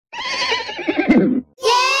小妹。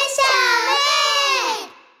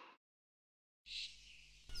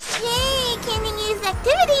Yay! Can you use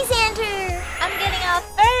activity center? I'm getting off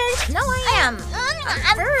first. No, I am.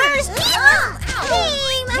 I'm first.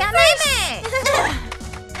 Hey, my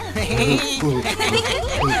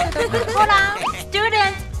Hold on,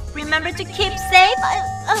 students. Remember to keep safe.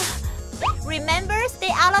 Remember,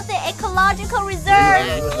 stay out of the ecological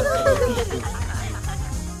reserve.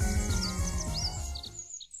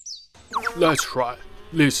 That's right.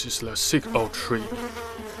 This is the sick old tree.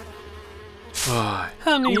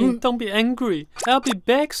 Honey, don't be angry. I'll be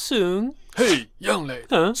back soon. Hey, young lady.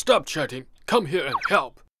 Stop chatting. Come here and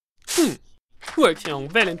help. Working on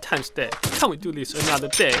Valentine's Day. Can we do this another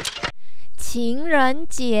day? 情人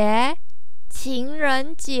节，情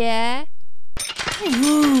人节。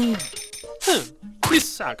This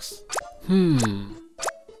sucks.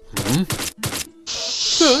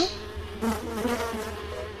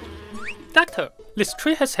 Doctor, this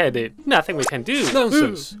tree has had it. Nothing we can do.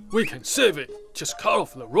 Nonsense. We can save it. Just cut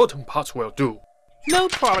off the rotten parts will do. No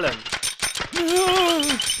problem.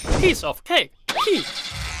 Piece of cake.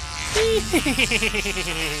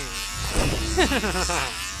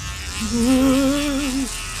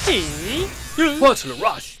 What's the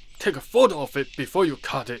rush? Take a photo of it before you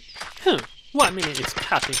cut it. 1 minute it's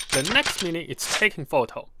cutting, the next minute it's taking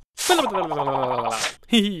photo. Let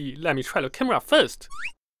me try the camera first.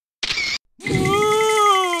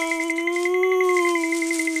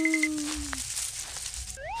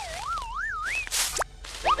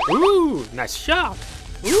 Ooh, nice shot.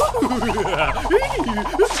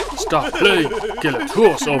 Stop playing. Get the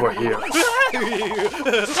tools over here.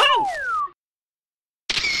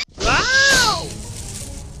 Wow!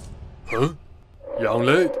 Huh? Young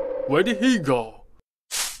lady, where did he go?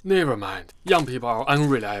 Never mind. Young people are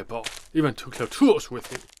unreliable. Even took the tools with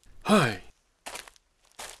him. Hi.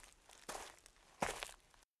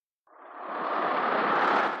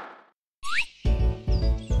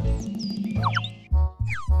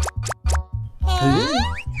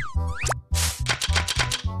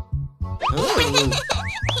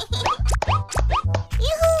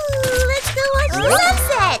 Yoo-hoo! Let's go watch the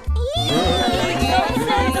sunset.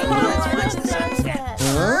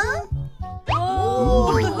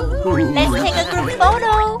 Let's take a group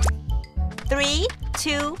photo. 3,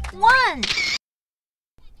 2, 1.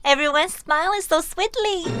 Everyone smiling so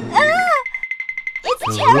sweetly.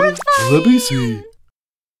 It's terrifying. Let me see.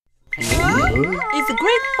 It's a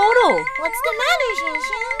great photo. What's the matter, Shen?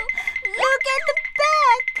 Look at the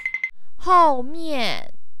back. 后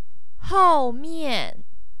面，后面。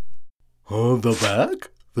 On the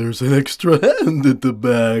back? There's an extra hand at the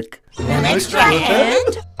back. An extra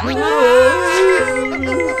hand?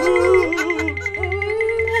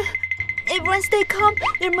 Everyone stay calm.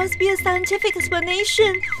 There must be a scientific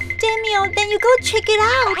explanation. Daniel, then you go check it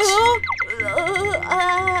out.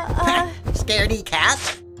 Scaredy cat?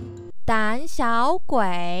 胆小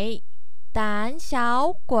鬼，胆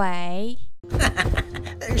小鬼。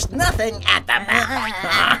 There's nothing at the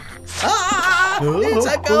back. It's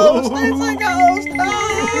a ghost! It's a ghost!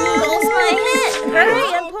 Hold my head.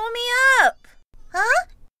 Hurry and pull me up. Huh?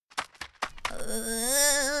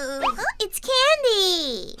 It's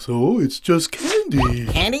candy. So it's just candy.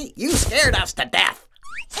 Candy, you scared us to death.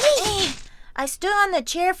 Hey, I stood on the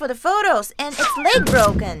chair for the photos and its leg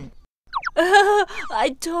broken.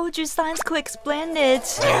 I told you science could explain it.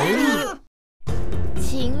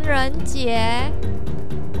 情人节，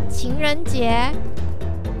情人节。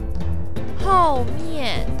后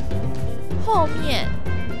面，后面。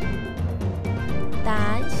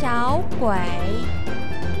胆小鬼，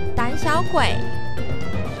胆小鬼。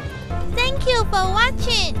 Thank you for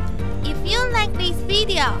watching. If you like this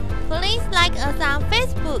video, please like us on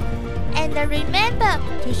Facebook and remember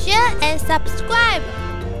to share and subscribe.